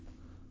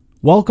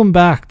Welcome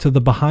back to the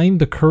Behind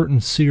the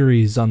Curtain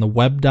series on the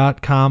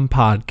Web.com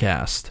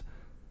podcast.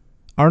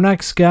 Our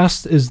next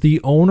guest is the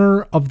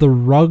owner of the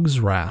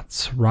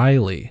Ruggsrats,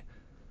 Riley.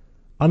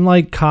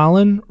 Unlike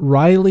Colin,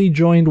 Riley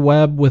joined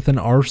Webb with an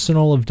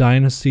arsenal of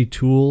Dynasty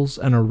tools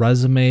and a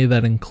resume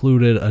that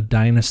included a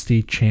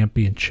Dynasty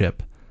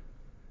championship.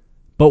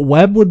 But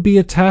Webb would be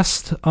a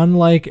test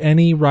unlike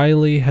any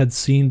Riley had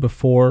seen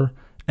before,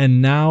 and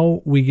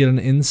now we get an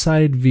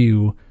inside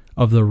view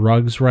of the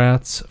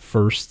Ruggsrats'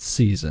 first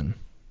season.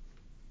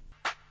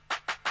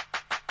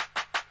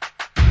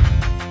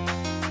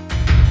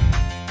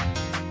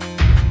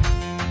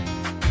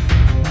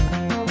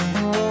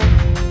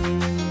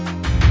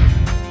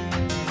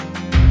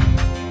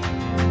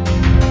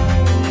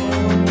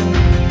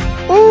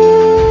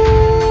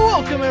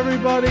 Welcome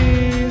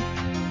everybody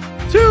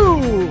to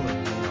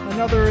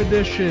another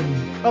edition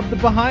of the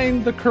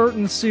Behind the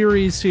Curtain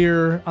series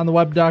here on the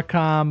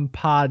Web.com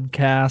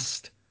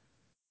podcast.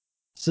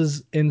 This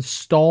is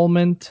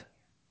installment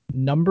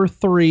number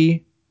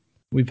 3.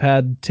 We've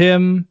had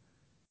Tim,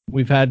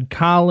 we've had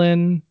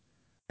Colin,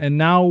 and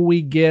now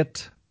we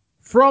get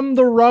from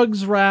the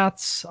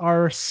Ruggsrats,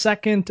 our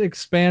second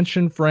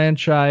expansion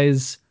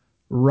franchise.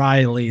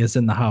 Riley is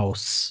in the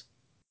house.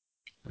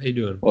 How you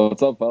doing?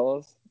 What's up,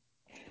 fellas?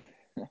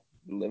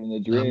 Living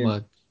the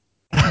dream.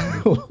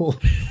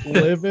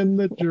 Living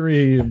the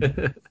dream.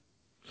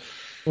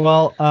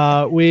 Well,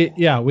 we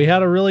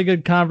had a really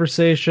good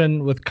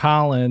conversation with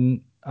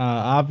Colin.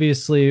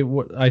 Obviously,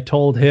 what I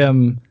told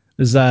him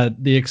is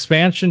that the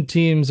expansion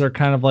teams are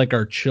kind of like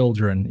our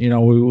children. You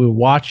know, we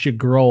watch you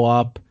grow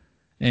up,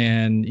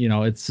 and you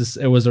know, it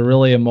was a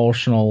really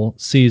emotional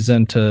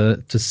season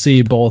to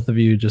see both of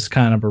you just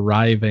kind of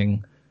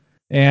arriving.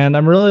 And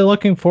I'm really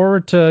looking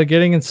forward to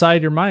getting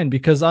inside your mind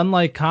because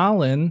unlike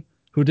Colin,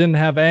 who didn't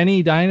have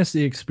any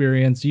Dynasty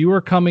experience, you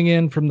were coming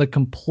in from the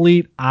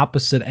complete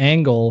opposite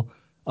angle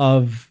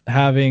of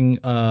having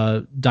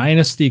a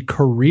Dynasty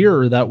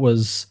career that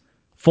was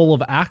full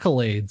of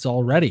accolades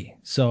already.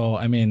 So,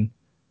 I mean,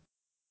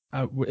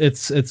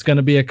 it's going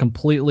to be a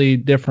completely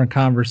different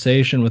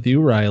conversation with you,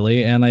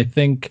 Riley. And I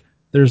think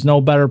there's no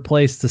better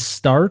place to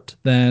start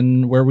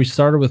than where we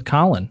started with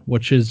Colin,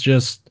 which is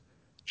just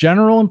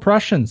general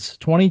impressions.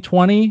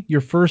 2020,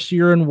 your first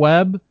year in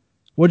Web.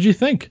 What'd you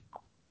think?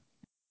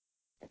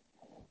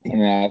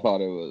 Yeah, I thought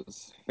it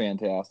was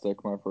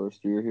fantastic, my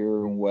first year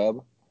here in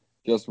Web.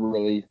 Just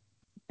really,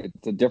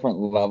 it's a different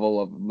level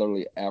of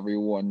literally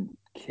everyone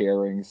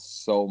caring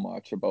so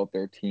much about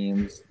their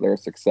teams, their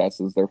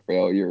successes, their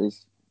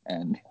failures,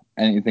 and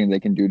anything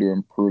they can do to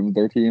improve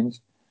their teams.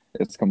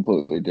 It's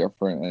completely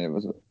different, and it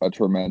was a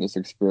tremendous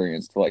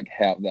experience to like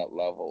have that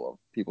level of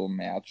people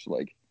match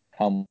like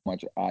how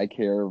much I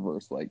care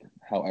versus like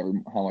how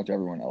much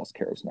everyone else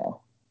cares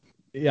now.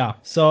 Yeah.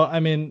 So I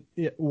mean,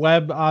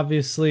 Web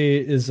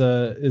obviously is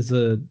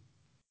a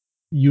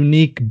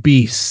unique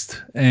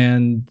beast,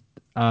 and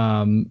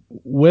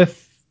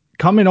with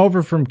coming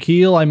over from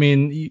Kiel, I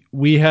mean,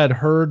 we had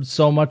heard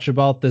so much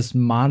about this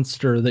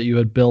monster that you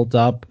had built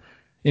up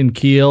in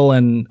Kiel,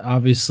 and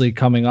obviously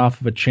coming off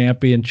of a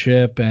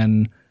championship,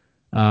 and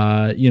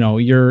you know,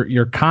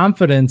 your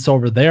confidence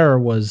over there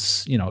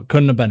was, you know,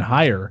 couldn't have been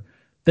higher.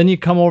 Then you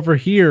come over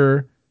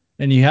here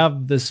and you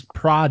have this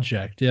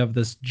project, you have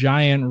this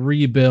giant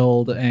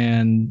rebuild,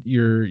 and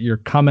you're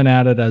coming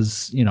at it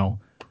as, you know,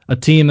 a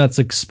team that's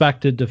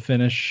expected to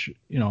finish,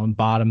 you know, in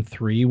bottom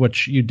 3,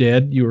 which you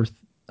did. You were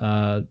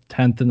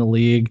 10th in the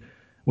league.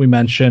 We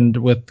mentioned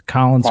with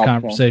Colin's Top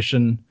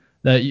conversation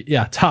 10.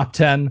 That top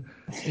 10,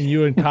 and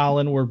you and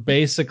Colin were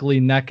basically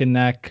neck and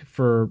neck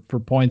for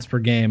points per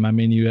game. I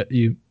mean,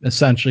 you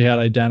essentially had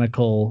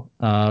identical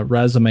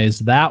resumes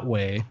that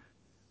way.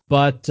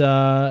 But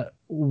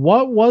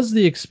what was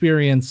the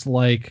experience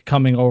like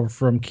coming over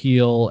from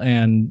Kiel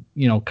and,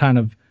 you know, kind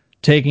of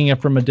taking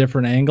it from a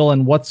different angle,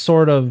 and what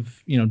sort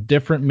of, you know,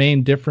 different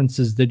main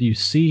differences did you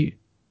see?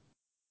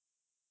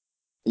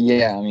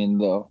 Yeah, I mean,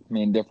 the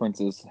main difference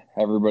is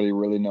everybody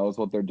really knows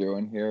what they're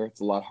doing here.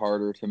 It's a lot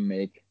harder to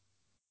make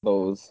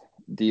those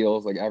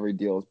deals. Like every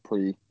deal is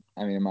pretty,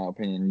 I mean, in my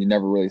opinion, you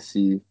never really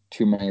see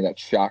too many that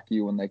shock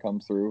you when they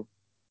come through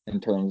in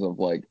terms of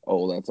like,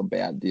 oh, that's a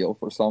bad deal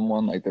for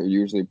someone. Like they're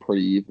usually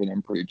pretty even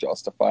and pretty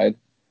justified.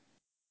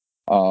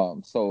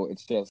 So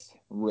it's just,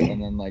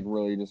 and then like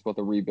really just with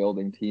a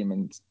rebuilding team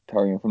and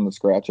starting from the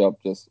scratch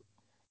up, just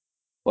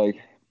like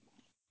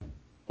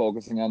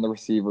focusing on the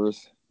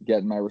receivers,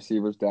 getting my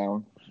receivers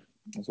down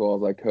as well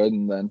as I could,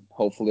 and then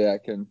hopefully I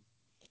can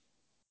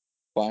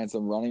find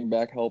some running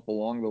back help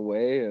along the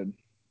way, and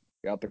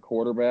got the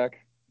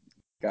quarterback,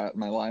 got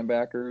my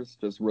linebackers,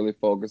 just really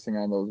focusing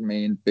on those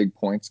main big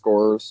point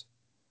scorers,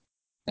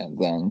 and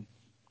then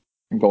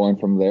going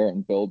from there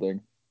and building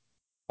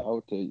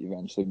out to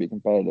eventually be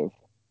competitive.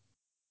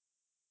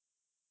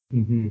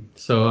 Mm-hmm.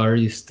 So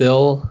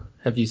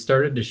have you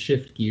started to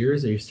shift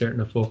gears? Are you starting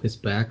to focus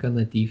back on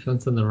the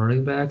defense and the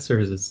running backs, or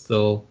is it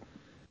still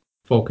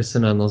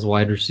focusing on those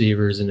wide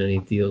receivers and any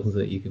deals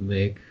that you can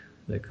make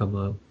that come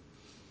up?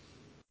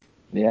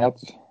 Yeah,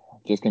 it's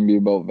just going to be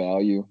about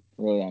value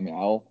really. I mean,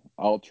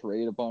 I'll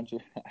trade a bunch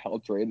of I'll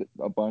trade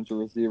a bunch of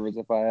receivers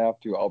if I have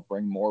to. I'll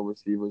bring more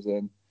receivers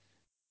in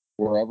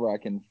wherever I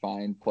can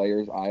find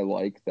players I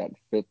like that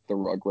fit the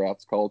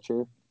Rugrats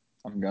culture.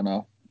 I'm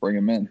gonna bring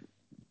them in.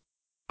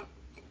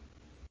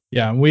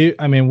 Yeah,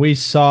 we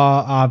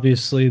saw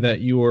obviously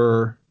that you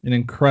were an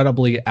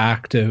incredibly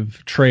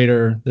active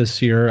trader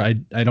this year.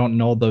 I don't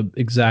know the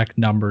exact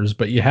numbers,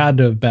 but you had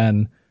to have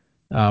been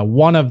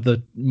one of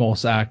the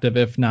most active,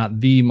 if not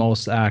the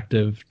most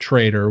active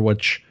trader,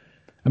 which,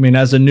 I mean,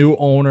 as a new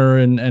owner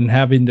and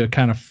having to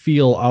kind of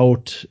feel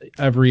out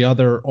every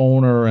other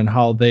owner and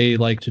how they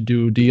like to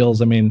do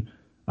deals, I mean,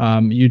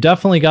 you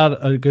definitely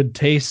got a good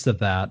taste of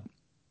that.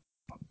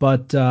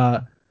 But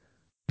the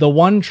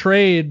one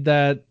trade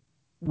that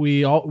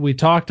we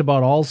talked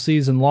about all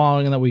season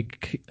long and that we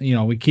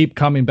keep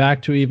coming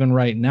back to even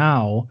right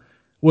now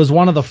was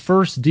one of the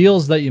first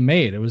deals that you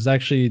made. It was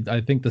actually,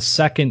 I think, the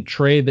second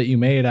trade that you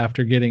made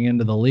after getting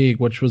into the league,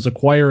 which was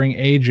acquiring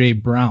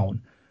AJ Brown,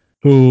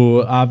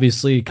 who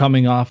obviously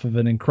coming off of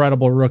an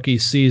incredible rookie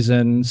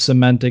season,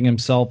 cementing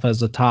himself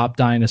as a top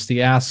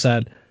dynasty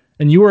asset.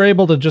 And you were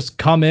able to just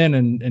come in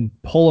and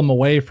pull him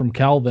away from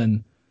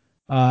Calvin.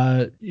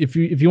 If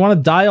you want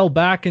to dial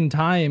back in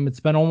time,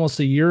 it's been almost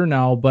a year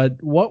now,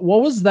 but what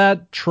was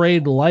that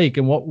trade like,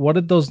 and what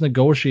did those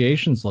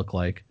negotiations look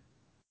like?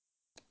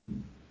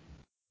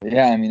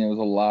 Yeah, I mean, it was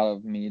a lot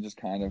of me just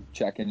kind of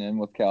checking in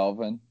with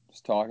Calvin,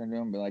 just talking to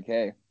him, be like,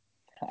 hey,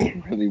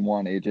 I really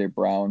want AJ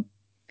Brown.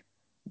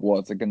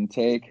 What's it going to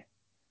take?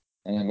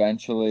 And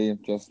eventually,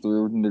 just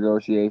through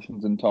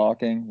negotiations and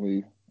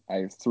talking,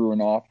 I threw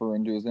an offer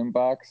into his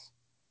inbox.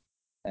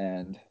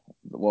 And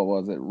what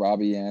was it?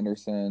 Robbie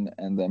Anderson,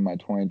 and then my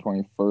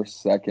 2021st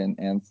second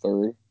and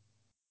third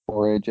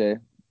for AJ.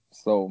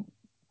 So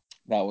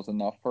that was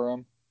enough for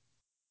him.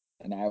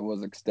 And I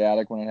was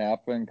ecstatic when it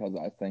happened because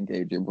I think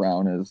AJ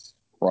Brown is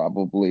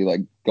probably, like,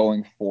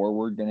 going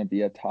forward, going to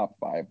be a top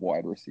 5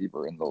 wide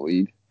receiver in the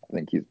league. I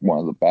think he's one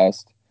of the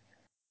best,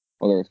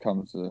 whether it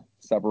comes to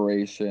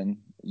separation,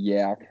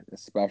 yak,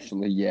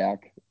 especially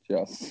yak,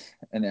 just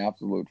an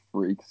absolute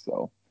freak.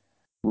 So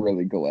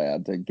really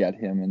glad to get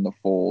him in the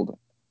fold.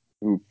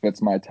 Who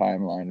fits my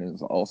timeline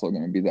is also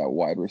going to be that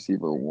wide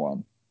receiver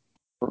one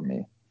for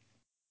me.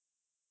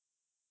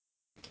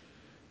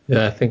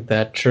 Yeah, I think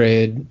that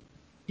trade,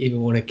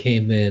 even when it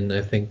came in,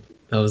 I think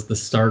that was the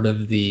start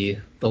of the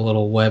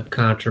little web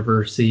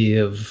controversy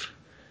of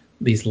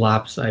these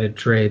lopsided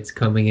trades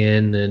coming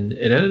in, and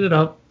it ended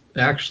up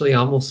actually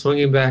almost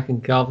swinging back in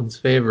Calvin's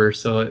favor.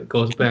 So it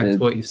goes back to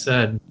what you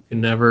said. You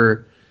can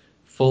never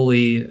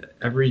fully,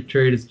 every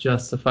trade is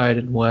justified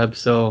in web.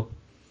 So,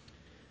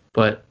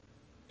 but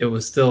it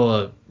was still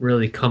a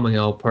really coming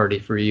out party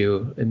for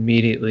you,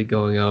 immediately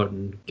going out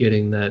and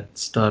getting that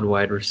stud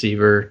wide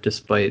receiver,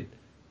 despite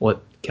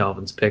what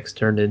Calvin's picks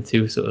turned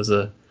into. So it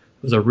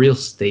was a real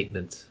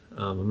statement.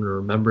 I'm gonna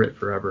remember it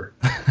forever.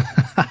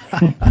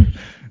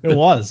 It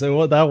was.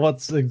 That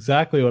was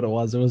exactly what it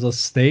was. It was a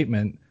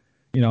statement.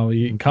 You know,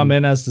 you come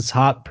in as this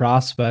hot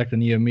prospect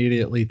and you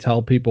immediately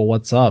tell people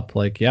what's up.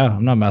 Like, yeah,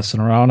 I'm not messing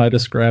around. I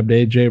just grabbed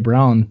AJ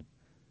Brown,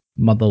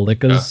 mother Yeah.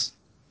 lickers.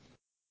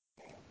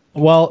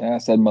 Well, Yeah, I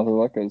said mother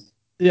lickers.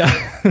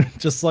 yeah,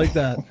 just like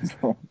that.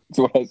 That's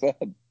what I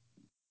said.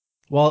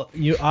 Well,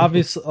 you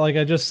obviously, like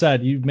I just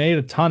said, you made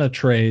a ton of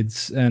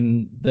trades,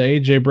 and the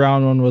AJ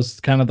Brown one was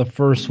kind of the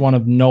first one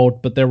of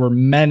note, but there were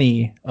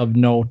many of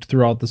note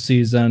throughout the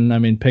season. I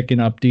mean, picking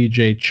up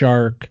DJ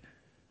Chark,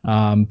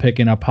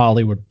 picking up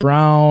Hollywood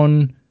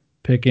Brown,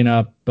 picking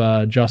up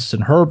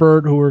Justin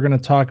Herbert, who we're going to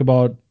talk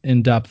about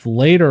in depth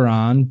later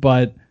on.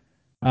 But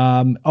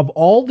of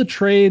all the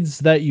trades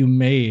that you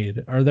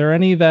made, are there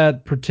any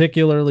that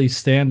particularly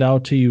stand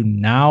out to you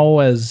now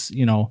as,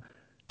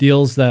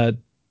 deals that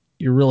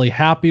you're really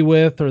happy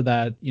with, or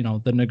that,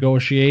 the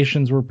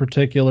negotiations were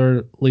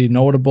particularly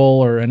notable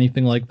or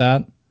anything like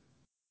that?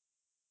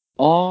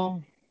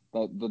 Um,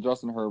 the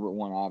Justin Herbert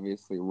one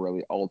obviously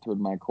really altered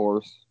my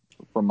course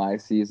from my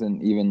season,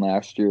 even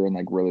last year, and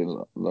like really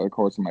the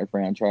course of my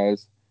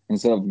franchise.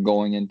 Instead of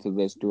going into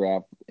this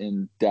draft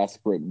in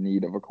desperate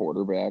need of a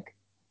quarterback,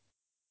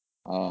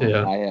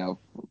 Yeah. I have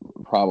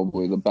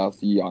probably the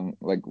best young,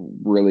 like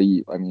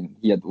really. I mean,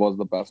 was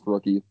the best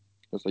rookie,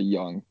 just a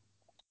young,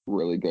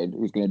 really good,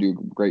 who's going to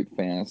do great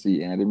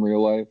fantasy and in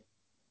real life.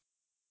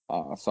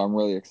 So I'm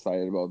really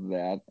excited about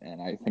that,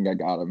 and I think I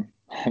got him.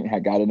 I mean, I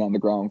got it on the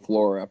ground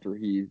floor after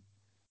he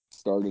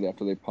started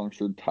after they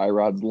punctured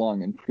Tyrod's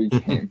lung in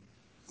pregame.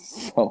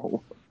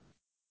 So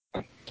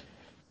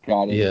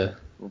got him Yeah.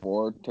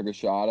 before, took a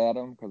shot at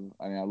him because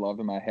I mean I loved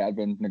him. I had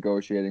been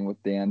negotiating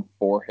with Dan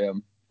for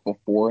him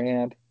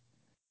beforehand,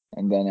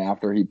 and then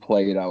after he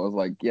played, I was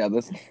like, yeah,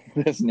 this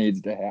this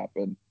needs to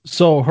happen.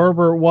 So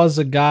Herbert was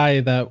a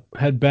guy that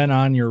had been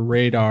on your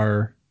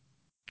radar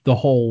the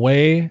whole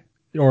way,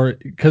 or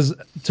because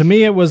to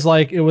me it was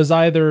like it was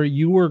either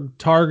you were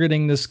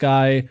targeting this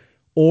guy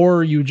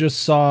or you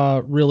just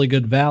saw really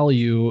good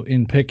value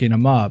in picking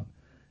him up,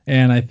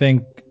 and I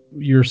think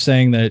you're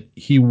saying that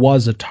he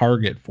was a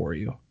target for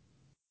you.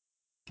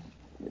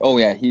 Oh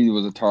yeah, he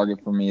was a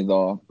target for me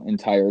the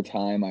entire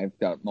time. I've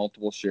got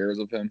multiple shares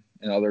of him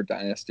in other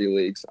dynasty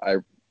leagues. I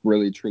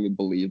really truly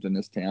believed in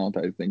his talent.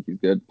 I think he's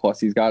good. Plus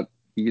he's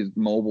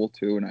mobile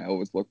too, and I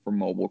always look for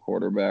mobile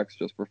quarterbacks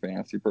just for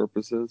fantasy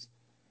purposes.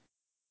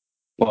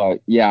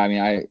 But yeah, I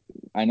mean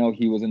I know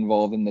he was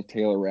involved in the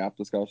Taylor Rapp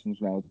discussions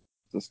when I was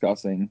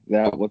discussing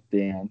that with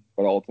Dan,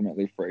 but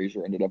ultimately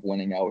Frazier ended up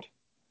winning out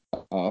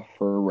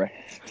for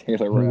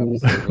Taylor Rapp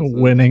services.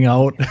 Winning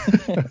out.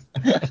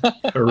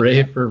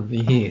 Hooray for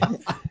me.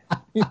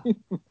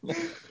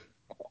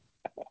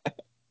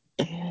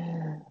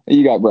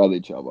 You got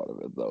Bradley Chubb out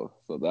of it though,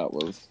 so that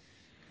was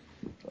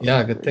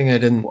Yeah, good thing I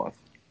didn't plus.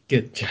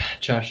 get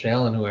Josh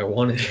Allen, who I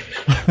wanted.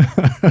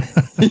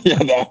 Yeah,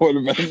 that would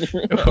have been.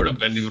 It would have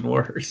been even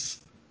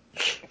worse.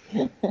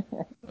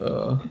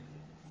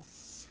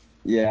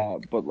 Yeah,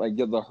 but like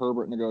the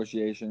Herbert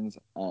negotiations,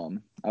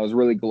 I was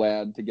really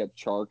glad to get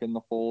Chark in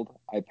the fold.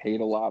 I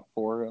paid a lot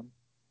for him,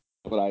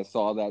 but I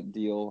saw that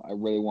deal. I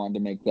really wanted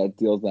to make that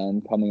deal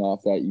then, coming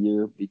off that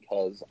year,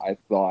 because I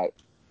thought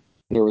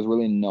there was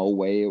really no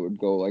way it would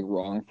go like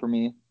wrong for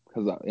me.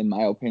 Because in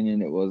my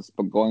opinion, it was.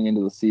 But going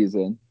into the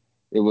season,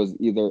 it was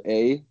either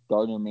A,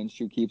 Gardner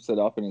Minshew keeps it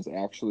up and is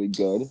actually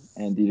good,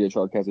 and DJ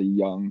Chark has a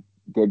young,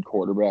 good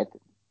quarterback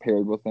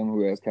paired with him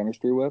who he has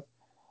chemistry with,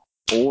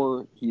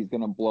 or he's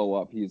going to blow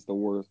up. He's the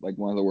worst, like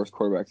one of the worst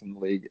quarterbacks in the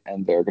league,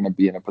 and they're going to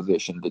be in a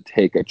position to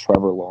take a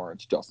Trevor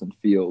Lawrence, Justin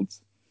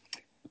Fields.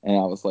 And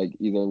I was like,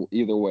 either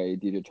way,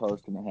 DJ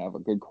Chark's going to have a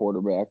good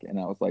quarterback, and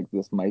I was like,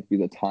 this might be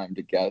the time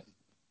to get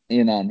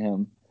in on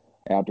him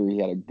after he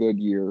had a good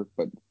year.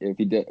 But if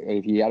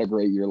he had a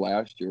great year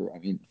last year, I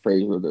mean,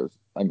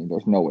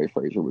 there's no way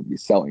Frazier would be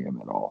selling him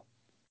at all.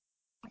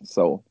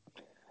 So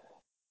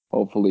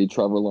hopefully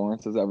Trevor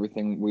Lawrence is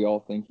everything we all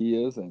think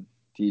he is, and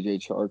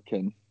DJ Chark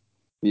can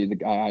be the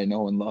guy I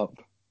know and love.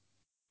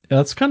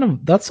 Yeah,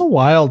 that's a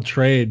wild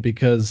trade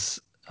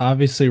because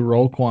obviously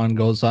Roquan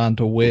goes on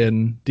to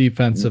win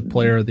Defensive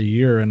Player of the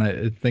Year, and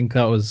I think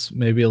that was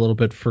maybe a little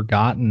bit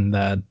forgotten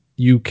that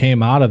you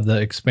came out of the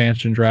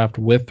expansion draft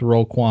with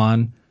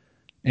Roquan,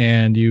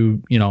 and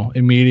you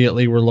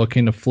immediately were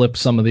looking to flip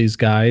some of these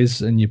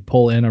guys, and you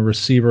pull in a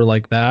receiver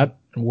like that.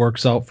 It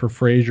works out for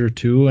Frazier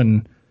too,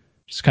 and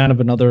just kind of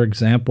another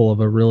example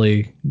of a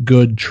really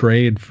good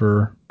trade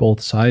for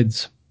both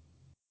sides.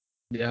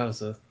 Yeah, it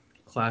was a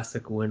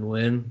classic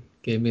win-win.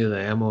 Gave me the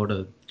ammo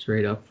to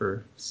trade up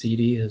for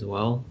CD as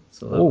well,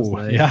 so that was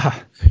nice.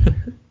 Yeah.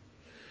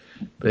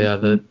 But yeah,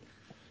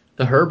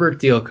 the Herbert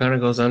deal kind of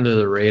goes under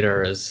the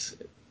radar as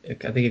I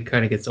think it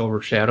kind of gets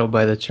overshadowed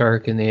by the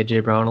Chark and the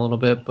AJ Brown a little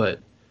bit. But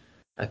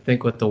I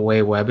think with the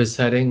way Webb is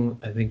heading,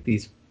 I think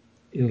these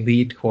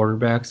elite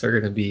quarterbacks are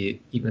going to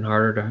be even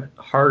harder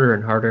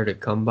and harder to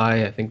come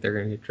by. I think they're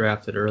going to get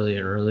drafted earlier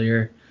and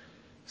earlier.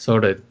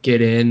 So to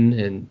get in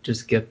and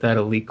just get that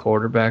elite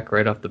quarterback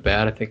right off the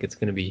bat, I think it's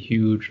going to be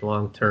huge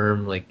long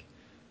term. Like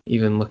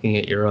even looking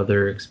at your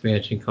other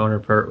expansion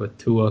counterpart with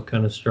Tua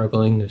kind of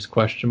struggling, there's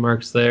question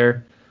marks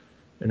there.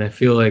 And I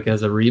feel like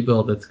as a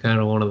rebuild, that's kind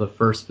of one of the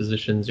first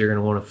positions you're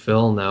going to want to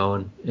fill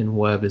now in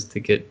Webb is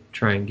to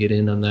try and get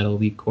in on that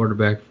elite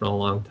quarterback for a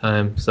long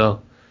time.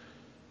 So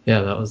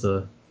yeah, that was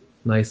a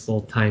nice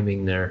little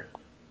timing there.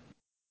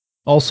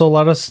 Also,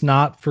 let us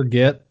not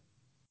forget,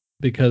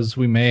 because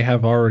we may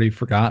have already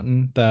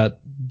forgotten,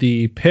 that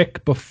the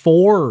pick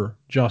before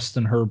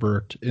Justin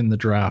Herbert in the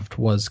draft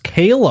was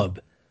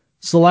Caleb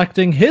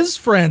selecting his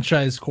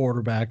franchise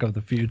quarterback of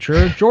the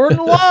future,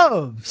 Jordan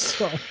Love.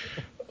 So.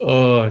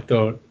 Oh,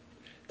 don't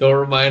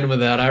remind him of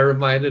that. I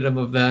reminded him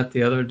of that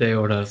the other day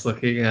when I was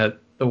looking at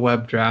the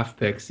Webb draft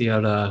picks. He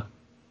had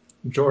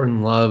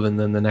Jordan Love, and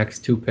then the next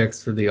two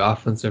picks for the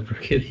offensive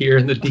rookie of the year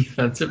and the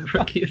defensive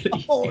rookie of the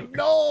year. Oh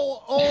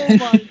no! Oh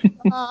my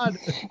God!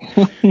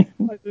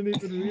 I didn't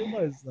even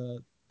realize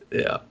that.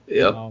 Yeah.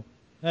 Yep. Wow.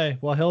 Hey,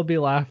 well, he'll be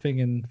laughing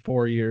in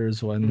 4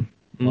 years when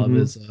Love Mm-hmm.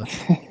 is a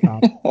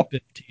top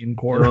 15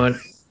 quarter. You know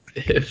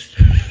what?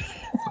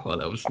 Oh,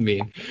 that was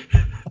mean.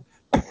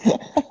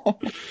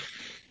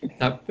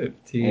 Top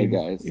 15. Hey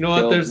guys, You know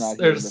what? Phil's not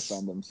here to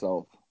defend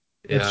himself.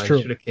 That's Yeah, he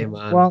true. should have came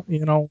on. Well,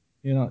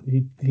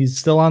 he's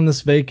still on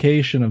this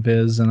vacation of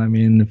his, and I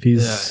mean, if he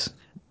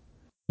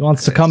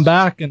wants to come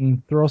back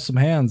and throw some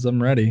hands,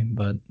 I'm ready.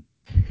 But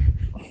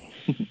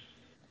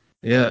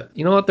yeah,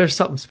 you know what? There's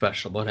something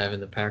special about having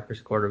the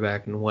Packers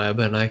quarterback in Webb,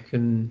 and I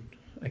can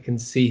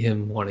see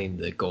him wanting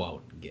to go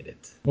out and get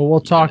it. well, we'll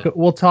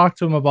talk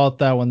to him about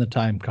that when the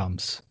time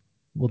comes.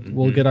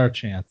 We'll get our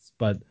chance.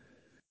 But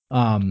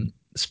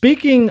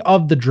speaking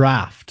of the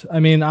draft,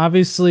 I mean,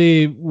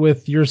 obviously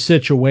with your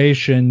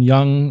situation,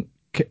 young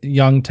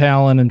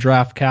talent and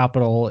draft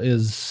capital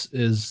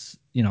is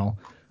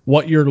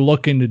what you're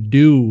looking to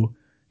do,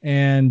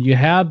 and you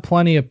had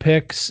plenty of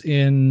picks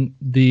in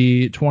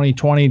the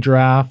 2020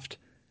 draft,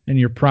 and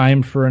you're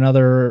primed for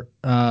another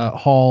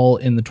haul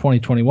in the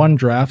 2021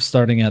 draft,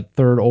 starting at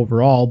third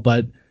overall.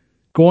 But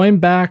going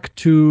back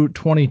to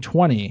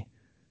 2020,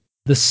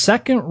 the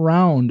second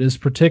round is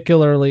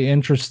particularly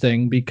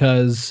interesting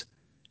because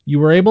you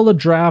were able to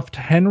draft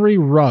Henry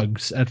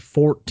Ruggs at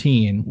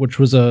 14, which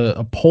was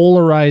a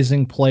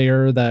polarizing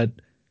player that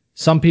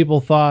some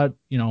people thought,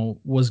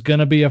 was going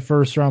to be a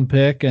first round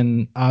pick.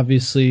 And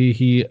obviously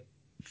he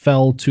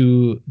fell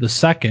to the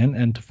second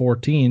and to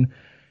 14.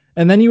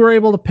 And then you were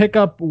able to pick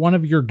up one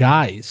of your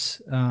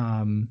guys,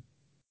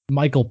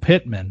 Michael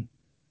Pittman,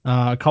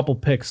 a couple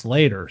picks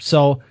later.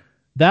 So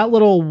that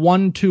little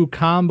 1-2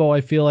 combo,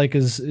 I feel like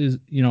is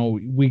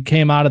we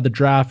came out of the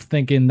draft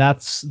thinking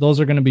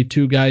those are going to be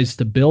two guys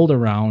to build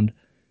around.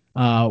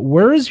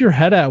 Where is your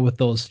head at with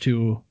those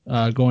two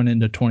going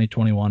into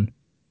 2021?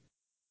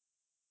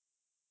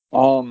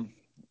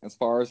 As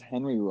far as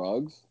Henry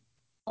Ruggs,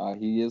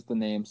 he is the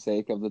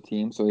namesake of the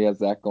team, so he has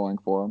that going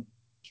for him.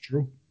 It's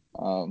true.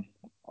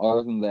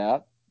 Other than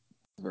that,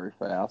 he's very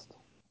fast.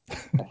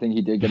 I think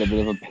he did get a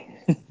bit of a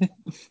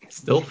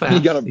still fast.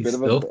 He got a bit He's of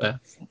still a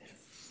fast.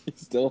 He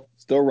still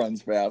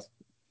runs fast.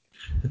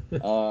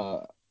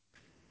 I've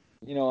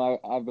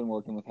been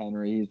working with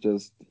Henry.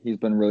 He's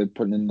been really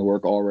putting in the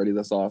work already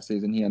this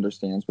offseason. He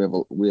understands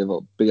we have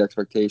a big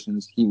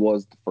expectations. He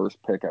was the first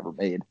pick ever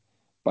made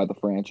by the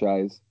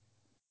franchise,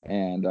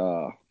 and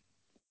there's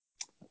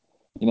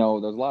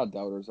a lot of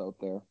doubters out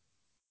there,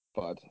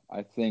 but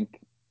I think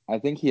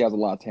he has a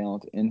lot of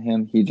talent in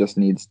him. He just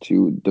needs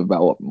to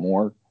develop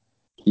more.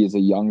 He is a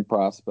young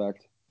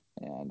prospect,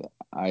 and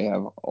I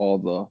have all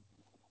the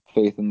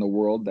faith in the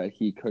world that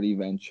he could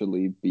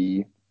eventually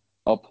be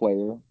a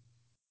player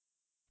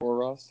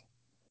for us.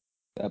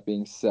 That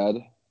being said,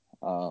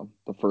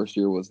 the first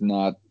year was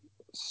not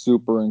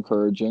super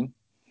encouraging.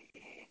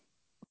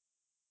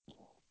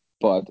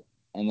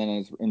 And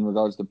then in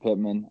regards to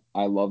Pittman,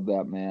 I love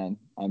that man.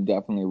 I'm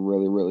definitely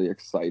really, really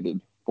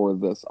excited for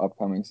this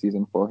upcoming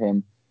season for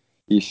him.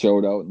 He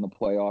showed out in the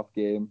playoff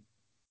game.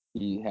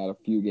 He had a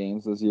few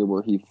games this year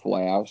where he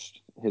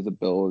flashed his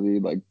ability,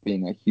 like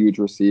being a huge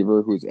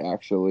receiver who's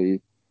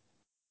actually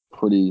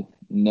pretty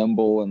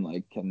nimble and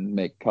like can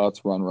make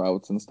cuts, run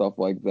routes and stuff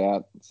like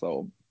that.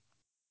 So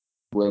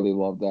really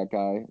love that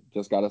guy.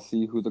 Just got to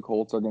see who the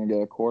Colts are going to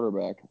get a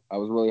quarterback. I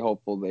was really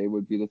hopeful they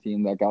would be the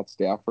team that got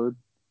Stafford.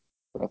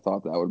 I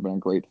thought that would have been a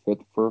great fit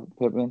for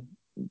Pittman,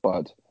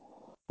 but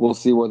we'll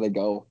see where they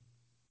go.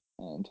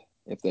 And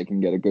if they can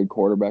get a good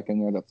quarterback in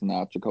there that's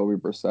not Jacoby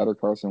Brissett or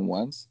Carson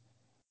Wentz,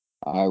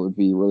 I would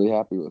be really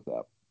happy with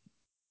that.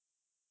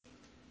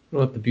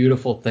 What the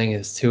beautiful thing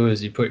is, too,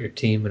 is you put your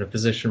team in a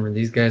position where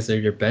these guys are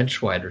your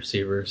bench wide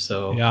receivers.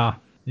 So yeah,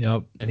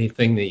 yep.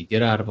 Anything that you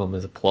get out of them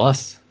is a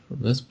plus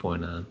from this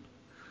point on.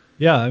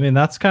 Yeah, I mean,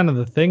 that's kind of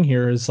the thing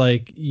here is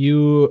like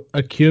you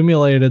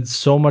accumulated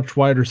so much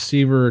wide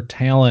receiver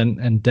talent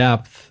and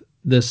depth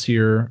this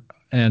year.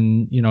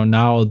 And,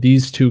 now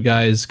these two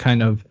guys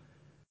kind of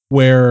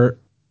where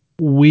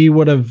we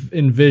would have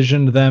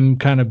envisioned them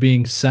kind of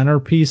being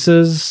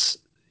centerpieces,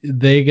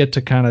 they get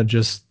to kind of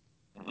just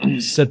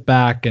sit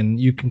back and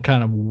you can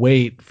kind of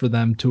wait for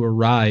them to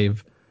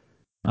arrive.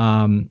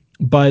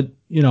 But,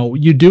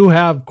 you do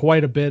have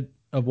quite a bit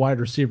of wide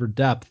receiver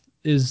depth.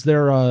 Is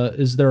there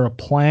a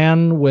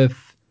plan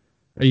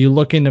are you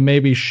looking to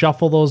maybe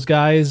shuffle those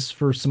guys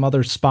for some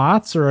other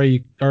spots, or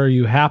are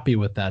you happy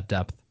with that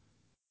depth?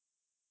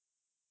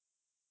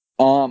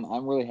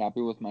 I'm really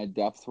happy with my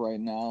depth right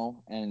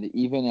now, and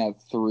even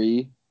at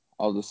 3,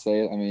 I'll just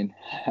say it. I mean,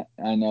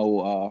 I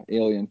know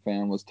Alien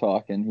Fan was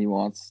talking. He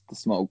wants the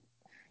smoke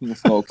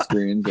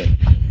screens,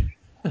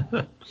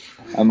 and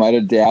I might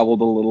have dabbled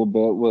a little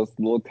bit with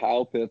little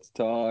Kyle Pitts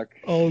talk.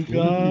 Oh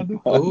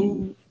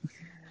God!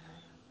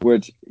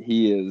 Which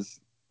he is.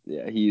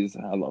 Yeah,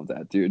 I love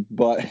that dude,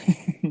 but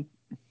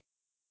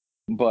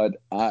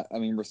I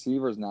mean,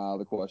 receivers not out of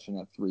the question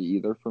at 3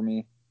 either for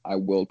me. I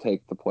will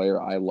take the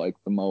player I like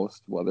the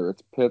most, whether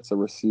it's Pitts, a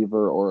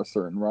receiver, or a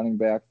certain running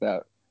back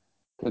that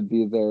could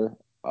be there.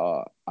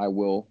 I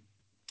will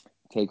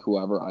take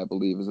whoever I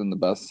believe is in the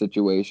best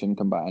situation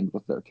combined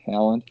with their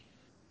talent.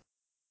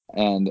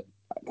 And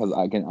because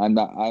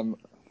I'm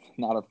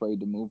not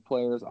afraid to move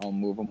players. I'll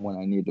move them when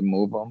I need to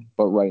move them.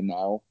 But right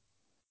now,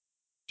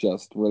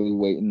 just really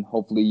waiting.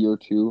 Hopefully, year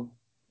 2,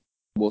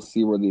 we'll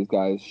see where these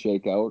guys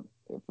shake out.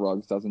 If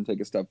Ruggs doesn't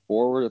take a step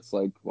forward, it's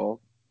like,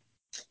 well,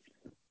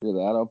 figure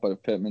that out. But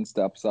if Pittman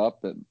steps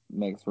up, it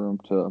makes room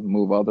to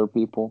move other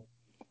people.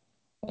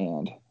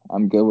 And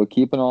I'm good with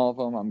keeping all of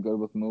them. I'm good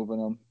with moving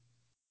them.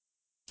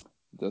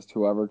 Just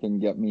whoever can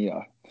get me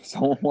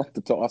someone wants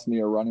to toss me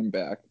a running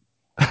back.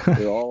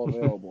 They're all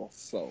available.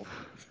 So,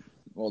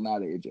 well,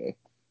 not AJ,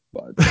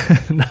 but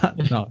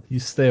no, you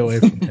stay away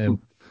from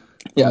him.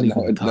 Yeah, no,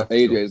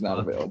 AJ is not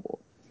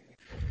available.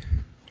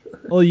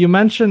 Well, you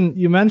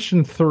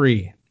mentioned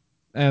 3,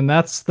 and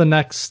that's the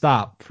next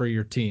stop for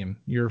your team.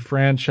 Your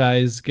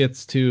franchise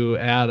gets to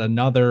add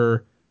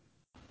another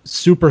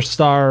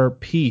superstar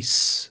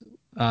piece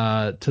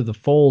to the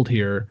fold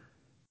here.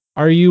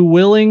 Are you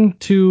willing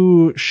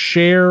to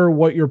share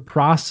what your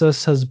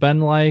process has been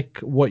like,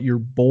 what your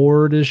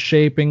board is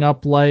shaping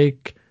up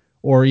like,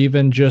 or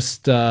even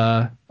just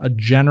a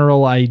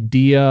general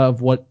idea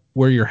of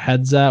where your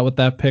head's at with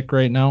that pick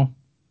right now?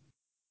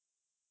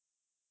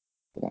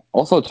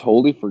 Also,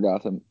 totally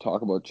forgot to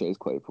talk about Chase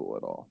Claypool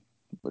at all,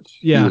 which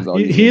he Yeah, was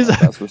arguably he's my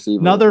best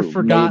receiver another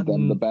who made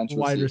them the forgotten bench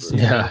wide receivers.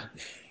 receiver.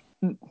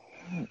 Yeah.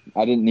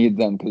 I didn't need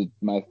them because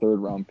my third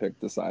round pick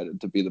decided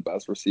to be the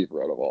best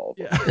receiver out of all of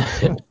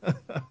them. Yeah.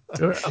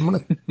 So.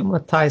 I'm gonna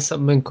tie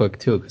something in quick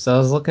too, because I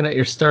was looking at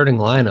your starting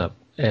lineup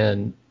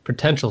and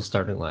potential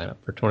starting lineup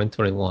for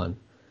 2021,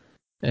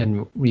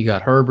 and you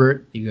got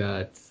Herbert, you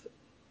got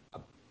a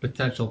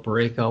potential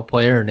breakout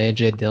player, and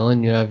AJ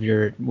Dillon. You have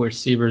your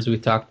receivers we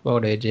talked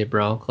about, AJ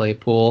Brown,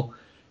 Claypool,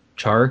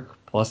 Chark,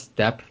 plus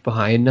depth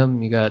behind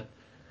them. You got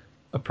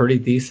a pretty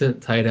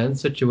decent tight end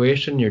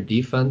situation. Your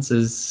defense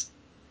is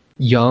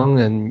young,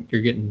 and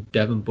you're getting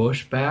Devin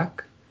Bush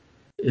back.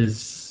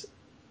 Is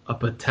a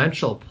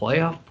potential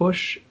playoff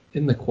push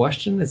in the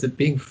question? Is it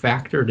being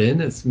factored in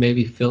as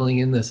maybe filling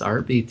in this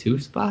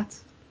RB2 spot?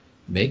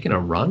 Making a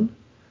run?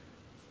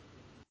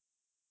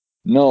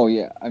 No,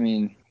 yeah. I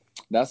mean,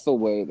 that's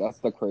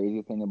the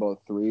crazy thing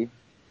about 3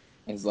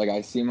 is like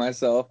I see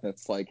myself,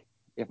 it's like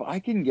if I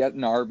can get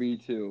an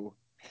RB2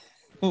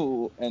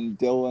 and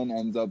Dylan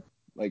ends up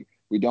like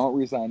we don't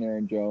resign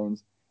Aaron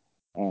Jones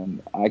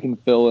and I can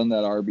fill in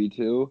that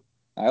RB2.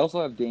 I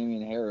also have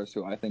Damian Harris,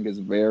 who I think is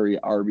very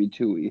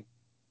RB2y,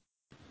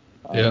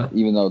 Yeah.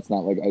 even though it's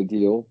not like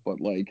ideal, but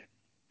like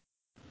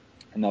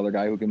another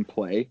guy who can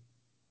play.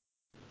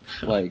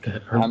 Like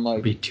I'm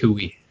like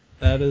RB2y.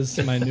 That is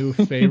my new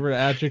favorite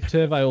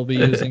adjective. I will be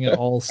using it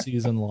all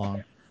season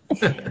long.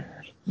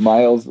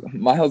 Miles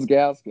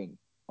Gaskin,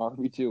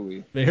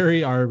 RB2y.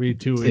 Very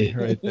RB2y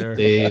right there.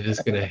 Dave is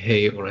gonna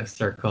hate when I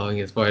start calling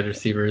his wide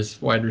receivers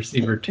wide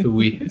receiver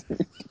 2y.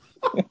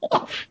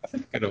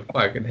 He's gonna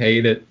fucking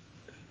hate it.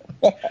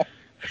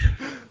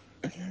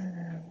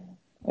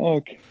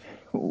 Okay.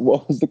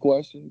 What was the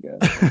question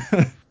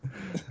again?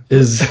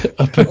 Is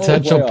a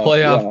potential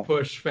playoff yeah.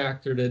 push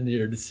factored into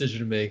your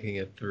decision making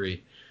at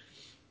 3?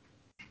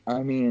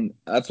 I mean,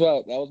 that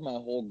was my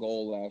whole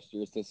goal last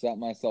year, is to set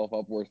myself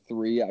up where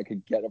 3 I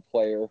could get a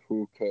player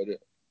who could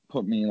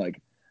put me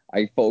like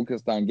I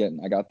focused on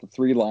getting. I got the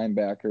 3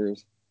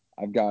 linebackers.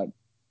 I've got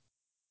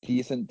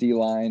decent D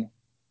line.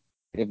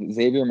 If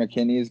Xavier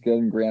McKinney is good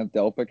and Grant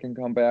Delpit can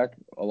come back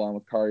along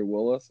with Kari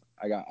Willis,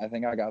 I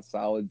think I got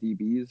solid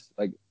DBs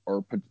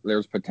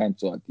there's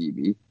potential at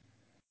DB.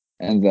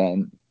 And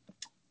then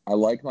I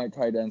like my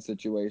tight end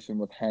situation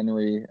with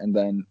Henry and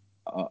then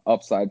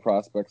upside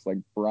prospects like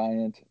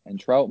Bryant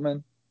and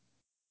Troutman.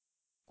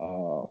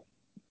 Uh,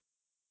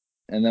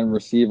 and then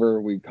receiver,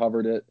 we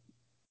covered it.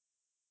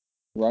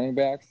 Running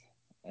backs,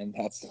 and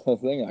that's the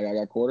thing. I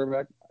got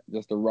quarterback,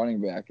 just a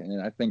running back,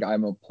 and I think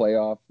I'm a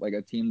playoff, like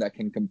a team that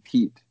can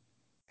compete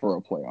for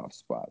a playoff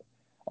spot.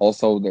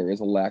 Also, there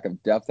is a lack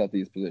of depth at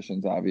these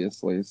positions,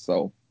 obviously.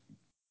 So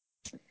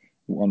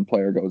one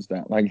player goes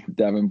down, like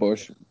Devin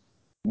Bush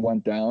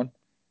went down.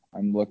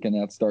 I'm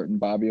looking at starting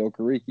Bobby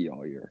Okereke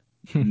all year.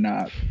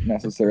 Not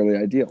necessarily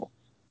ideal,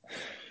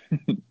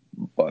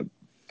 but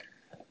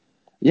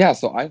yeah.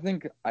 So I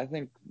think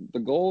the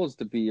goal is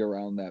to be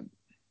around that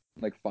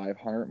like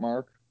 500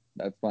 mark.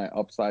 That's my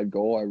upside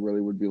goal. I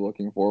really would be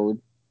looking forward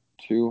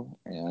to,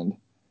 and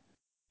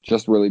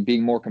just really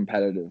being more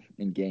competitive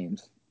in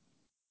games.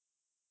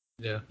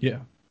 Yeah. Yeah.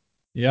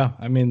 Yeah.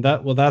 I mean,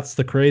 that's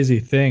the crazy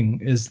thing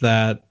is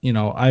that,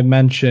 I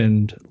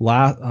mentioned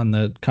on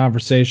the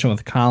conversation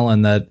with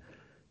Colin that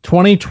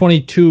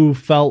 2022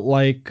 felt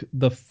like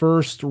the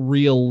first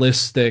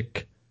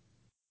realistic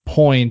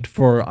point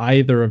for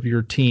either of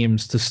your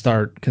teams to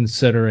start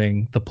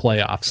considering the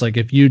playoffs. Like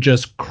if you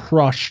just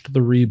crushed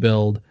the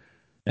rebuild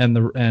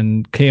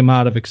and came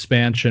out of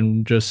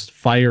expansion just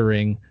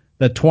firing,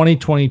 that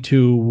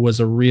 2022 was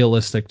a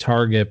realistic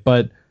target.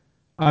 But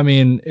I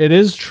mean, it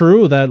is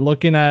true that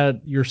looking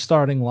at your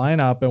starting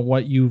lineup and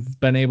what you've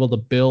been able to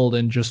build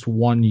in just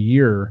 1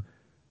 year,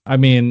 I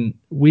mean,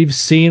 we've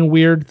seen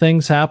weird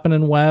things happen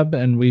in Webb,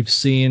 and we've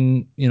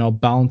seen,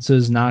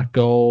 bounces not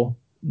go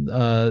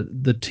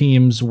the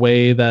team's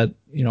way that,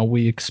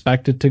 we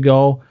expect it to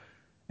go.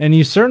 And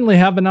you certainly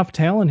have enough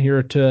talent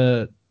here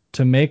to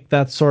make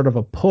that sort of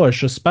a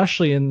push,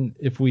 especially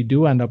if we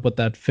do end up with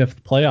that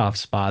 5th playoff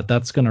spot.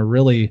 That's going to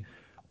really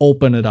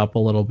open it up a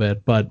little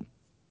bit. But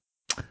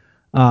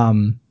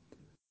um,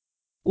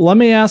 let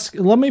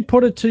me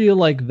put it to you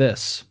like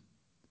this.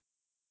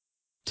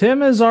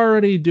 Tim is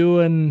already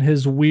doing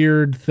his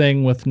weird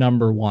thing with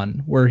number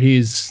 1, where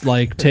he's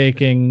like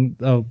taking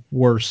a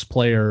worse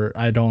player.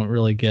 I don't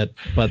really get,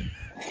 but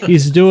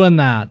he's doing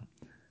that.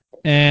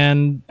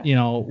 And,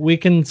 we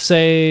can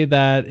say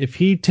that if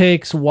he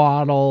takes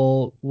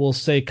Waddle, we'll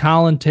say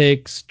Colin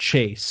takes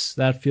Chase.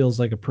 That feels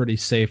like a pretty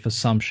safe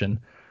assumption.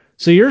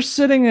 So you're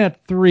sitting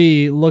at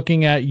 3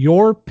 looking at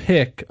your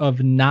pick of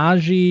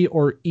Najee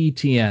or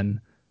Etienne.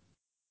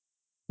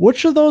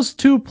 Which of those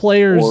 2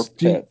 players or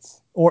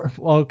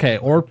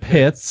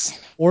Pitts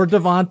or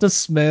Devonta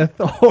Smith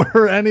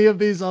or any of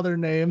these other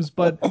names,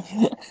 but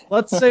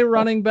let's say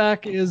running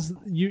back is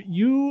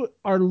you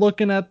are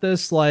looking at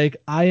this like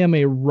I am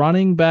a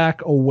running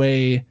back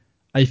away.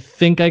 I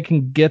think I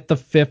can get the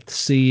 5th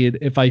seed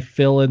if I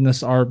fill in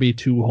this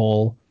RB2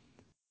 hole.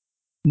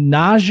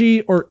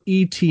 Najee or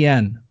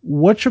ETN?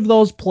 Which of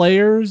those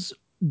players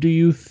do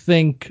you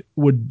think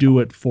would do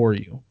it for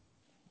you?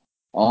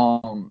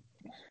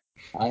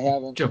 I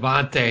haven't.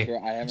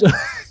 Javante. I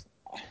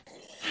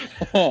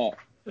haven't.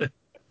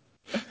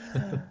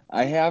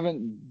 I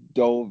haven't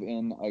dove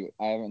in. Like,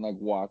 I haven't like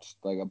watched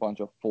like a bunch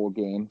of full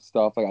game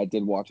stuff. Like I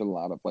did watch a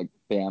lot of like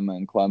Bama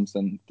and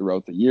Clemson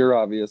throughout the year,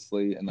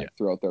 obviously, and like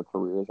throughout their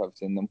careers, I've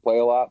seen them play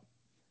a lot.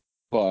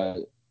 But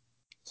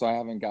so I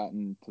haven't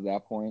gotten to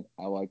that point.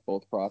 I like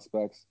both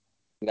prospects.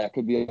 That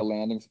could be a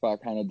landing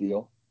spot kind of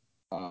deal.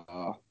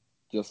 Uh,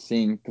 just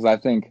seeing because I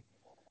think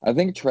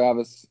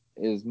Travis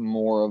is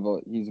more of a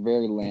he's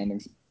very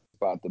landing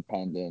spot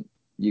dependent.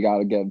 You got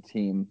to get a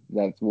team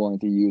that's willing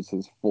to use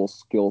his full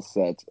skill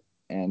set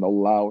and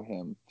allow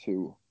him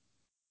to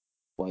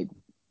like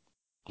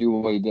do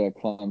what he did at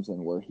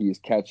Clemson, where he's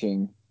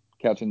catching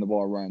the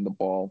ball, running the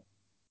ball,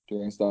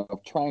 doing stuff,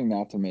 trying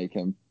not to make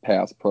him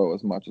pass pro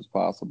as much as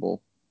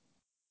possible.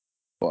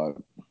 But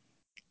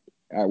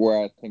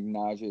where I think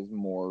Najee is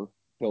more,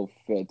 he'll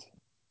fit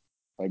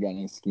like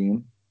any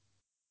scheme.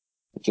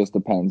 It just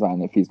depends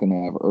on if he's going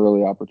to have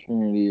early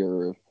opportunity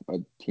or if a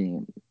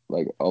team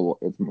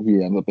if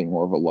he ends up being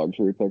more of a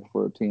luxury pick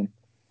for a team.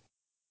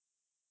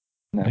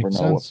 Never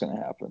Makes know what's sense.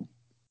 going to happen.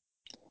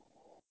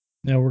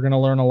 Yeah, we're going to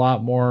learn a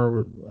lot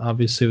more,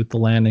 obviously, with the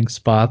landing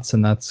spots,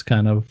 and that's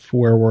kind of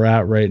where we're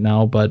at right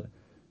now. But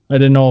I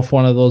didn't know if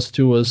one of those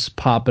two was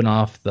popping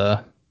off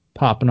the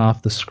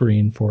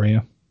screen for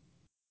you.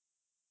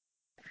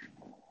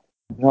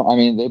 No, I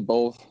mean they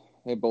both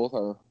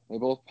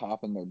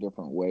pop in their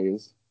different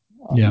ways.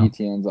 Yeah,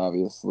 ETN's got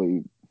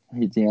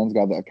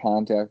that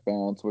contact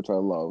balance, which I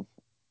love,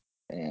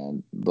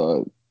 and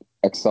the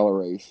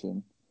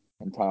acceleration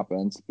and top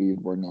end speed.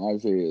 Where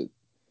Najee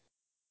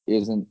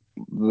isn't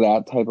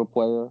that type of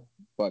player,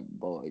 but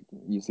like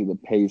you see the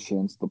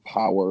patience, the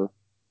power,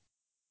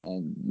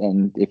 and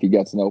then if he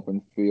gets an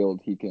open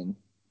field, he can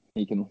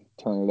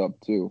turn it up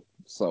too.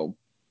 So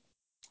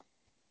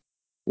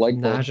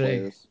like both Najee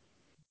players.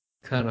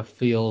 kind of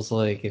feels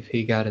like if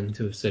he got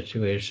into a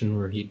situation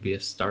where he'd be a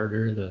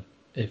starter,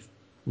 if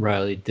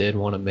Riley did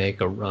want to make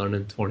a run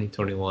in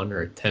 2021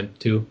 or attempt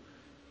to,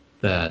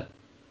 that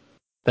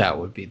that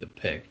would be the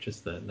pick.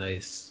 Just that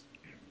nice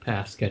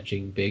pass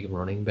catching big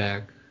running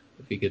back.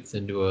 If he gets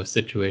into a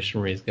situation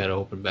where he's got an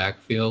open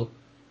backfield,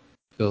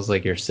 feels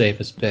like your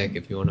safest pick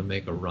if you want to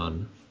make a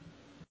run.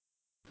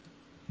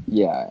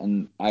 Yeah,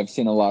 and I've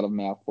seen a lot of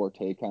Matt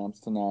Forte comps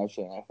to Najee,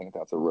 and I think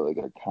that's a really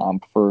good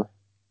comp for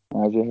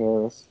Najee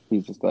Harris.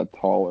 He's just that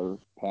taller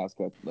pass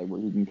catch, like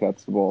where he can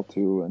catch the ball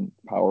too and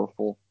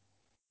powerful.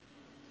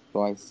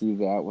 So I see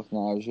that with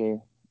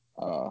Najee.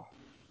 Uh,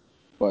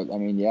 but I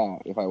mean, yeah,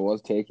 if I was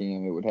taking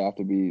him, it would have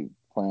to be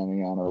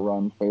planning on a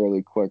run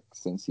fairly quick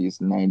since he's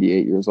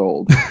 98 years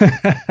old.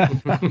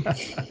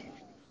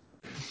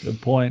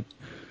 good point.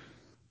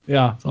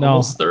 Yeah, It's no,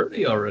 almost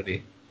 30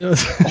 already.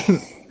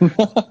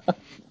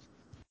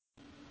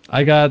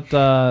 I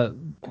got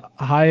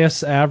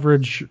highest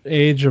average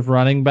age of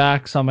running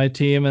backs on my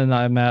team, and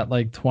I'm at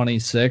like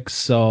 26.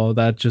 So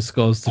that just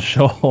goes to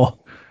show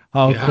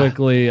how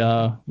quickly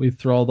we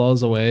throw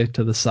those away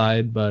to the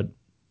side. But,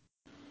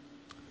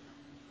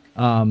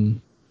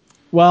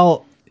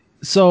 well,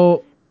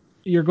 so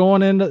you're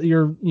going into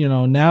you're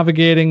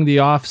navigating the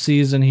off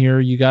season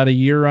here. You got a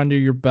year under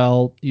your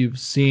belt. You've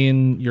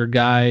seen your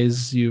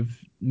guys. You've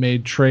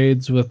made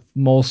trades with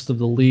most of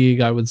the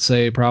league. I would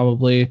say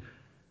probably.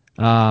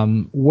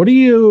 What are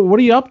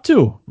you up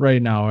to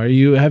right now?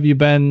 Have you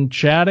been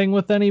chatting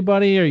with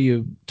anybody? Are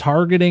you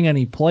targeting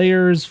any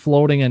players,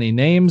 floating any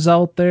names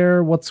out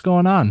there? What's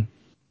going on?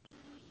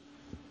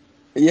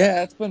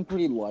 Yeah, it's been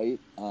pretty light.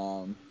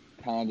 Kind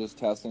of just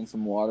testing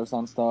some waters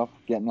on stuff,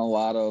 getting a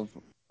lot of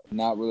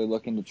not really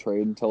looking to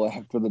trade until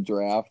after the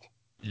draft.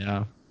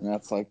 Yeah. And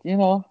that's like,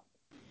 I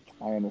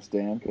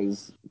understand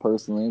because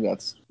personally,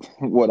 that's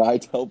what I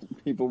tell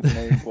people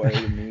playing players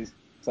and me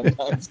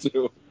sometimes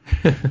too.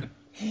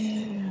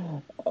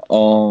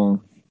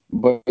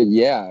 But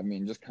yeah, I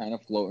mean, just kind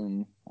of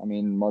floating. I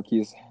mean,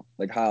 Marquise,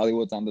 like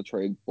Hollywood's on the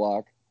trade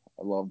block.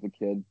 I love the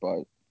kid,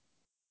 but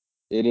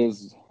it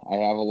is. I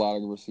have a lot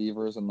of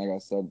receivers, and like I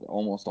said,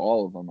 almost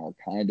all of them are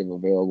kind of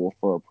available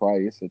for a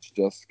price. It's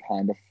just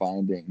kind of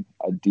finding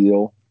a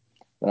deal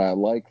that I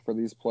like for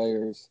these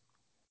players.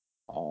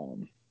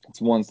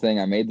 It's one thing.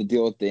 I made the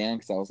deal with Dan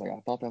because I was like,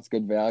 I thought that's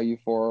good value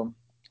for him.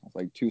 I was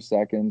like 2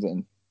 seconds,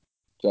 and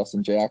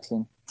Justin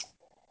Jackson.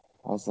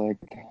 I was like,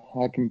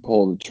 I can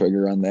pull the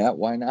trigger on that.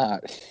 Why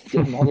not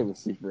get another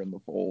receiver in the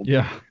fold?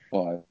 Yeah.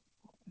 But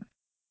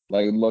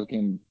like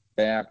looking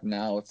back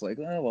now, it's like,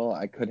 oh, well,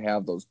 I could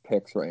have those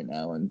picks right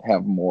now and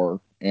have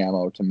more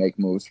ammo to make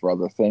moves for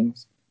other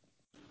things.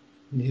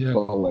 Yeah.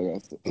 But like I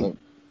said,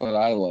 but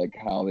I like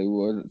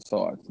Hollywood,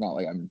 so it's not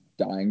like I'm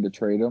dying to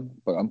trade him.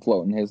 But I'm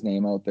floating his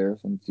name out there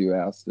since you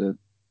asked it.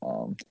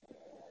 Um,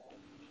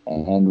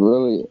 and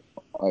really,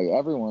 like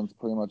everyone's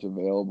pretty much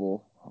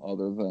available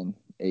other than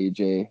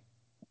AJ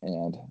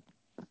and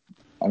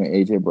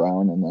AJ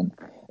Brown, and then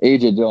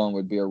AJ Dillon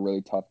would be a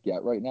really tough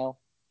get right now.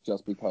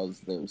 just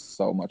because there's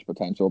so much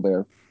potential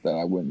there that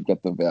I wouldn't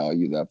get the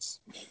value that's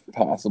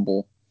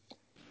possible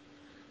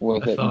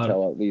with it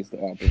until at least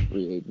after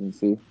free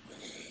agency.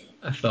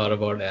 I thought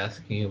about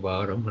asking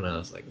about him, and I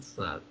was like, it's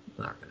not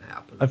going to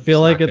happen. I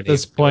feel like at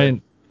this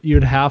point,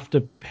 you'd have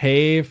to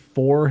pay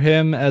for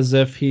him as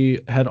if he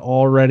had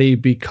already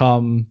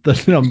become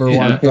the number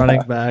one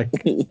running back.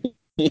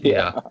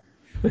 Yeah.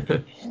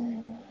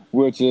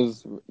 Which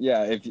is,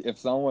 if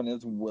someone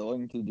is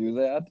willing to do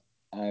that,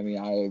 I mean,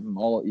 I'm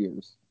all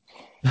ears.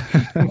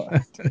 It's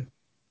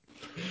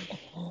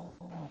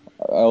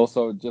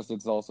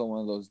also one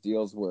of those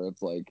deals where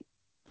it's like,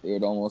 it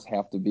would almost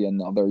have to be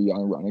another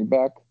young running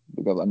back,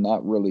 because I'm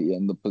not really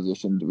in the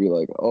position to be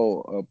like,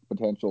 oh, a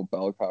potential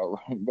bell cow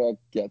running back,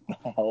 get the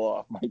hell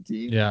off my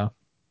team. Yeah,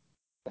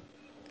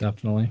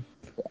 definitely.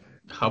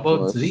 How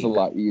about Zeke? It's a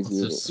lot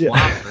easier. Let's just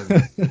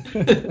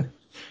swap.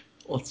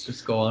 Let's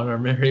just go on our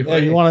merry way.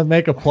 Yeah, you want to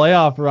make a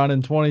playoff run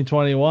in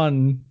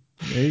 2021?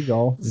 There you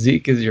go.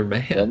 Zeke is your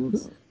man.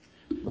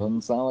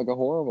 Doesn't sound like a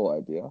horrible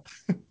idea.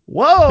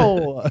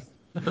 Whoa!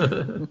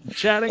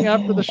 Chatting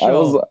after the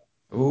show.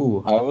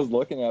 I was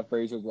looking at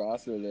Frazier's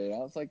roster today, and I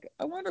was like,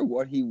 I wonder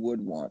what he would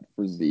want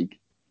for Zeke.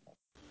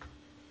 I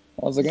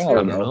was like, I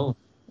don't know.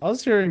 I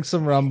was hearing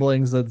some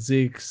rumblings that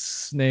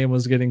Zeke's name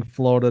was getting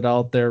floated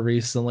out there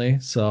recently,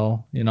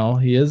 so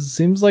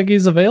seems like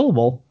he's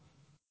available.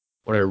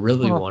 What I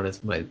really want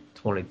is my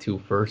 22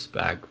 first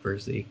back for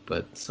Zeke,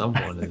 but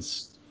someone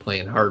is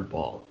playing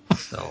hardball.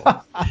 So.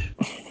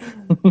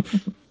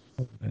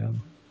 Oh, man.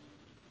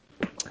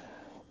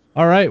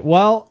 All right.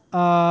 Well,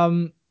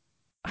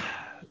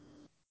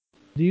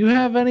 do you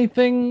have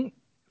anything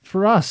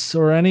for us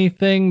or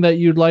anything that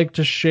you'd like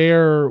to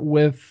share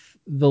with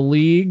the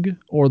league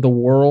or the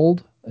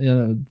world?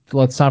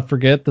 Let's not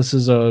forget this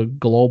is a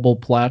global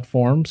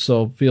platform,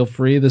 so feel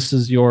free. This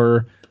is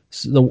your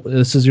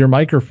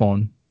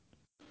microphone.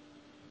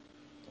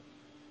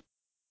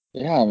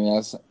 Yeah, I mean,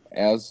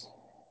 as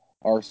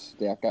our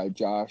stat guy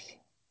Josh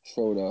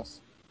showed us,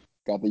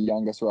 got the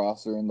youngest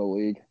roster in the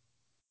league,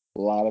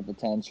 a lot of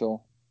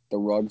potential. The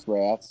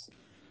Ruggsrats,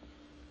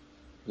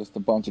 just a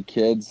bunch of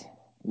kids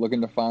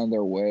looking to find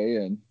their way,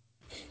 and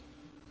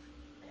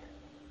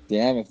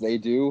damn, if they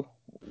do,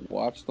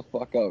 watch the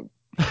fuck out.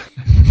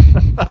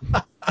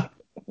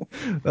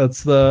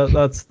 That's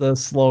the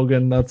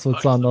slogan. That's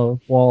what's on the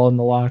wall in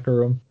the locker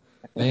room.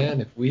 Man,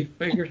 if we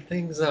figure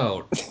things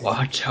out,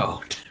 watch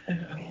out.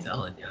 I'm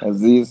telling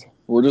you.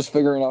 We're just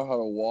figuring out how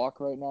to walk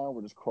right now.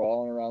 We're just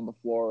crawling around the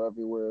floor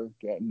everywhere,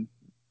 getting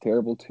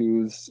terrible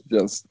twos,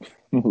 just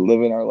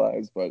living our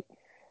lives. But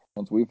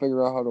once we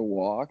figure out how to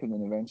walk and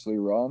then eventually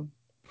run,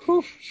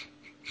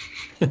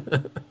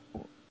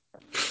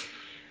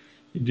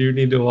 you do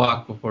need to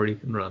walk before you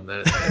can run.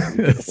 That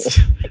this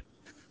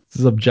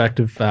is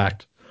objective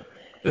fact.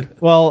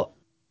 Well,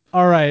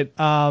 all right.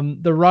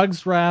 The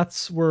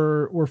Ruggsrats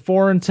were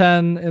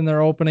 4-10 in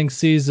their opening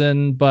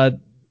season, but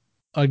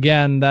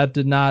again, that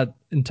did not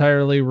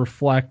entirely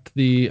reflect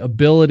the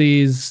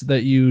abilities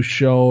that you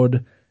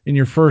showed in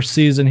your first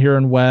season here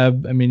in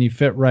Webb. I mean, you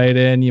fit right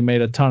in. You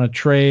made a ton of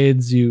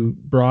trades. You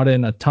brought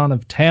in a ton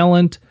of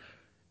talent,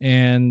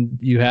 and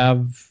you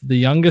have the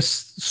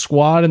youngest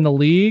squad in the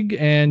league,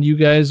 and you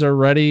guys are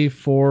ready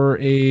for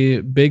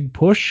a big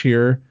push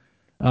here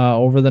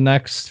over the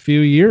next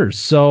few years.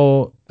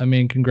 So, I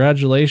mean,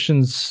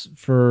 congratulations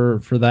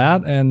for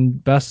that,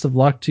 and best of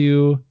luck to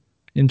you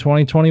in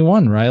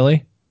 2021,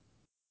 Riley.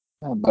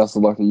 Best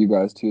of luck to you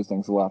guys too.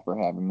 Thanks a lot for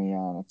having me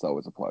on. It's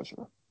always a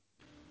pleasure.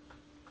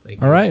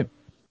 All right.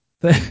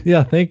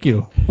 Yeah, thank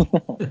you.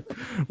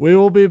 We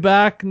will be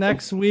back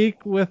next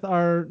week with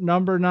our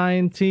number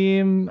 9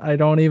 team. I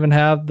don't even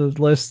have the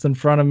list in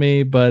front of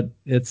me, but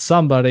it's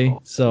somebody.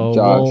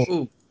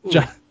 So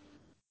Josh.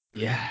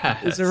 Yeah.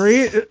 It's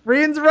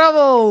Reens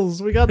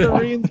Rebels. We got the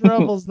Reens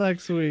Rebels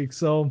next week.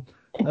 So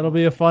that'll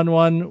be a fun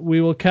one. We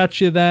will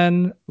catch you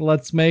then.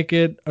 Let's make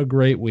it a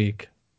great week.